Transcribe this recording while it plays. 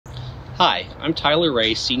Hi, I'm Tyler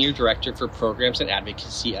Ray, Senior Director for Programs and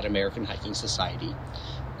Advocacy at American Hiking Society.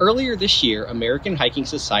 Earlier this year, American Hiking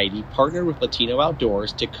Society partnered with Latino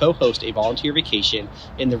Outdoors to co-host a volunteer vacation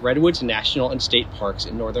in the Redwoods National and State Parks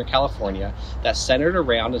in Northern California that centered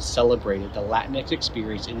around and celebrated the Latinx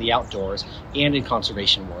experience in the outdoors and in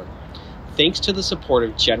conservation work. Thanks to the support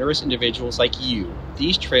of generous individuals like you,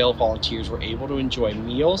 these trail volunteers were able to enjoy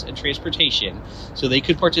meals and transportation so they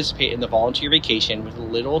could participate in the volunteer vacation with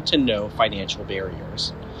little to no financial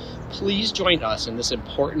barriers. Please join us in this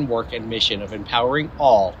important work and mission of empowering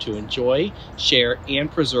all to enjoy, share, and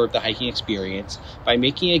preserve the hiking experience by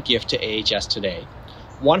making a gift to AHS today.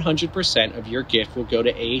 100% of your gift will go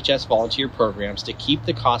to AHS volunteer programs to keep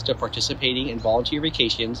the cost of participating in volunteer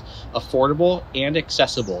vacations affordable and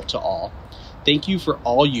accessible to all. Thank you for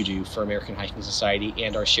all you do for American Hiking Society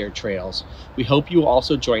and our shared trails. We hope you will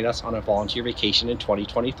also join us on a volunteer vacation in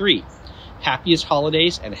 2023. Happiest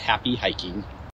holidays and happy hiking.